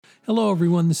Hello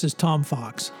everyone, this is Tom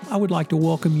Fox. I would like to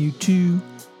welcome you to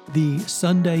the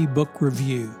Sunday Book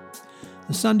Review.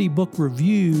 The Sunday Book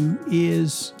Review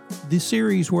is the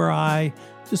series where I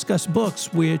discuss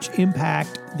books which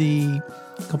impact the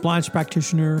compliance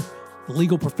practitioner, the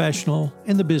legal professional,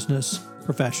 and the business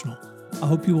professional. I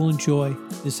hope you will enjoy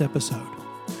this episode.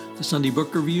 The Sunday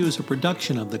Book Review is a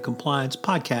production of the Compliance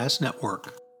Podcast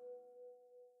Network.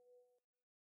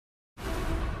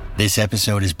 This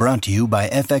episode is brought to you by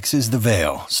FX's The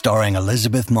Veil, starring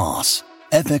Elizabeth Moss.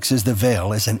 FX's The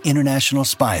Veil is an international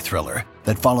spy thriller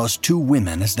that follows two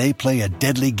women as they play a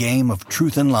deadly game of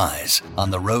truth and lies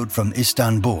on the road from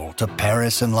Istanbul to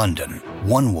Paris and London.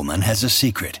 One woman has a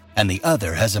secret, and the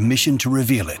other has a mission to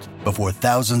reveal it before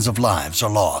thousands of lives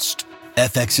are lost.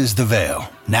 FX's The Veil,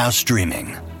 now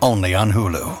streaming, only on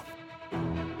Hulu.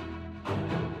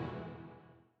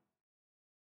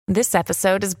 This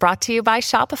episode is brought to you by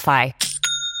Shopify.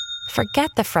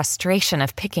 Forget the frustration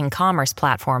of picking commerce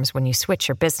platforms when you switch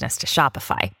your business to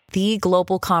Shopify, the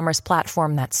global commerce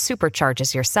platform that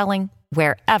supercharges your selling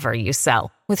wherever you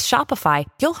sell. With Shopify,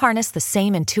 you'll harness the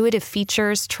same intuitive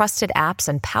features, trusted apps,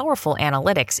 and powerful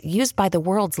analytics used by the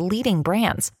world's leading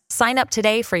brands. Sign up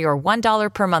today for your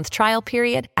 $1 per month trial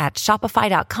period at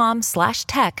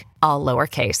shopify.com/tech, all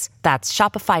lowercase. That's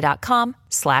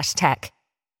shopify.com/tech.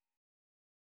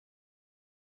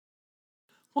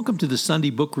 Welcome to the Sunday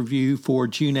Book Review for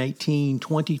June 18,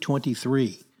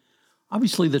 2023.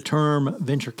 Obviously, the term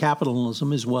venture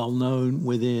capitalism is well known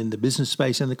within the business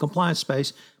space and the compliance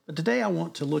space, but today I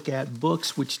want to look at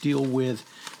books which deal with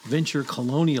venture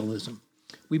colonialism.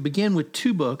 We begin with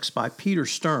two books by Peter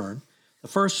Stern. The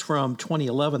first from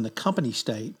 2011, The Company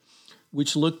State,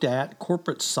 which looked at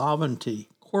corporate sovereignty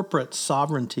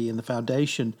and the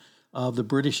foundation of the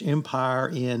British Empire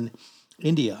in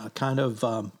India, a kind of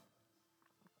a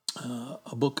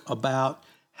book about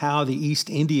how the East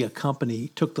India Company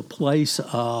took the place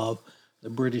of the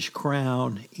British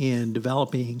Crown in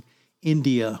developing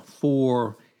India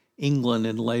for England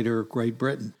and later Great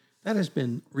Britain. That has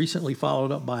been recently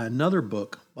followed up by another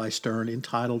book by Stern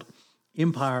entitled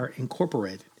Empire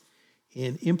Incorporated.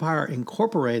 In Empire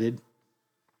Incorporated,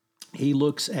 he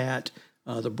looks at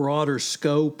the broader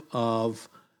scope of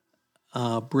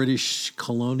British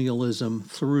colonialism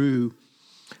through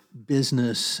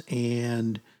business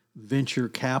and venture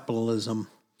capitalism,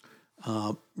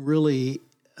 how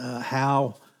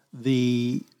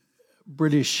the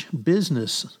British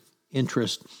business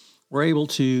interests were able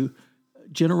to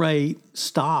generate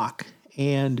stock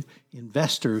and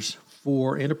investors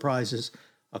for enterprises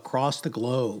across the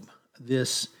globe.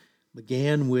 This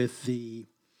began with the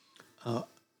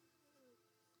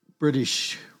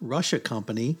British Russia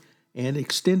Company and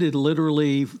extended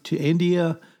literally to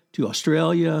India, to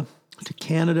Australia, to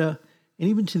Canada, and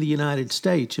even to the United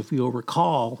States. If you'll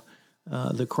recall,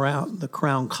 the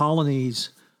Crown colonies,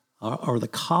 or the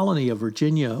colony of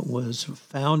Virginia, was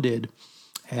founded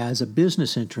as a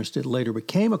business interest. It later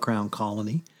became a Crown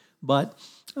colony, but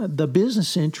the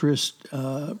business interest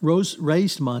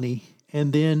raised money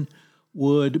and then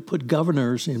would put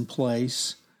governors in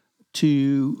place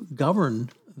to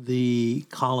govern the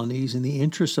colonies in the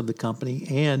interests of the company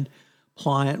and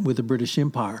pliant with the British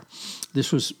Empire.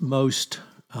 This was most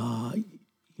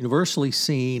universally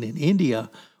seen in India,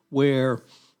 where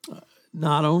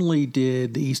not only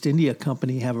did the East India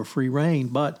Company have a free reign,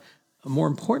 but more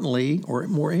importantly, or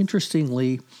more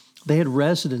interestingly, they had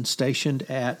residents stationed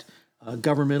at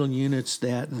governmental units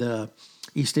that the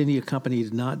East India Company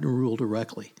did not rule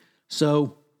directly.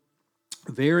 So,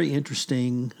 very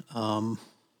interesting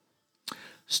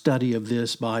study of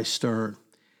this by Stern.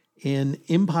 In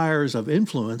Empires of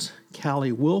Influence,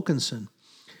 Callie Wilkinson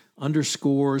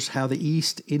underscores how the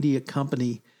East India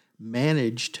Company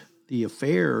managed the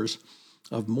affairs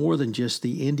of more than just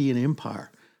the Indian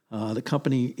Empire. The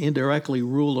company indirectly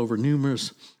ruled over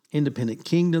numerous independent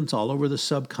kingdoms all over the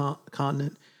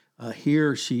subcontinent.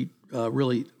 Here she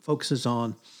really focuses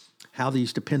on how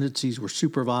these dependencies were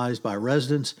supervised by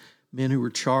residents, men who were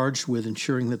charged with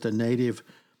ensuring that the native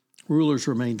rulers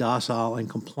remained docile and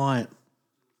compliant.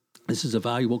 This is a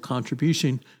valuable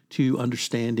contribution to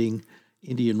understanding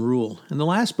Indian rule. And the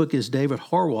last book is David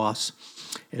Horwath's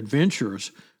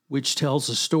Adventurers, which tells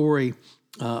the story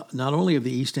not only of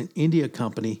the East India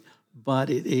Company, but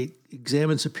it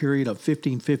examines a period of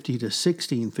 1550 to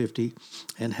 1650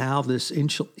 and how this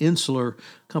insular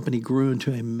company grew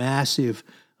into a massive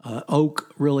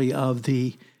oak, really, of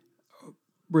the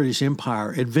British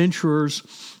Empire. Adventurers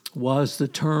was the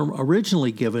term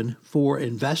originally given for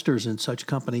investors in such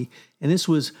company, and this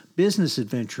was business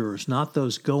adventurers, not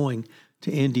those going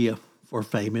to India for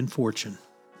fame and fortune.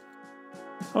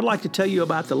 I would like to tell you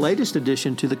about the latest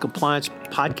addition to the Compliance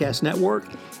Podcast Network.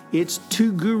 It's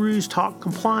Two Gurus Talk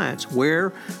Compliance,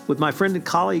 where, with my friend and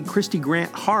colleague Christy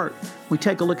Grant Hart, we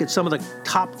take a look at some of the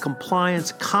top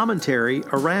compliance commentary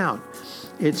around.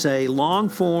 It's a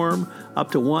long-form,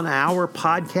 up to 1 hour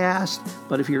podcast,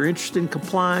 but if you're interested in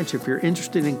compliance, if you're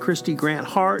interested in Christy Grant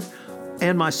Hart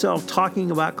and myself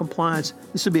talking about compliance,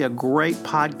 this would be a great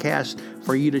podcast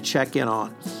for you to check in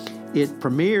on. It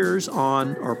premiered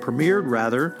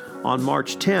on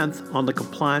March 10th on the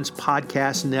Compliance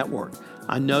Podcast Network.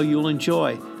 I know you'll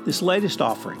enjoy this latest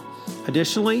offering.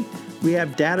 Additionally, we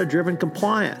have Data-Driven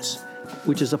Compliance,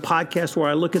 which is a podcast where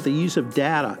I look at the use of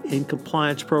data in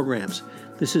compliance programs.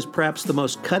 This is perhaps the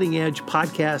most cutting-edge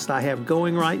podcast I have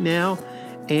going right now.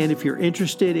 And if you're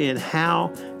interested in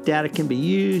how data can be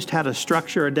used, how to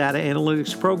structure a data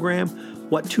analytics program,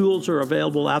 what tools are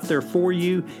available out there for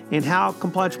you, and how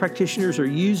compliance practitioners are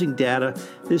using data,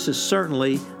 this is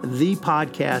certainly the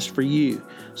podcast for you.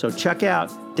 So check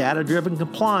out Data-Driven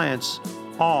Compliance,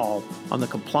 all on the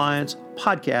Compliance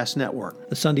Podcast Network.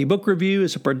 The Sunday Book Review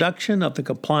is a production of the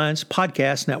Compliance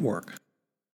Podcast Network.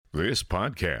 This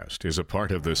podcast is a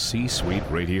part of the C-Suite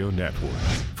Radio Network.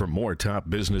 For more top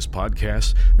business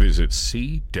podcasts, visit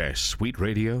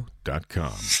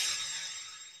c-suiteradio.com.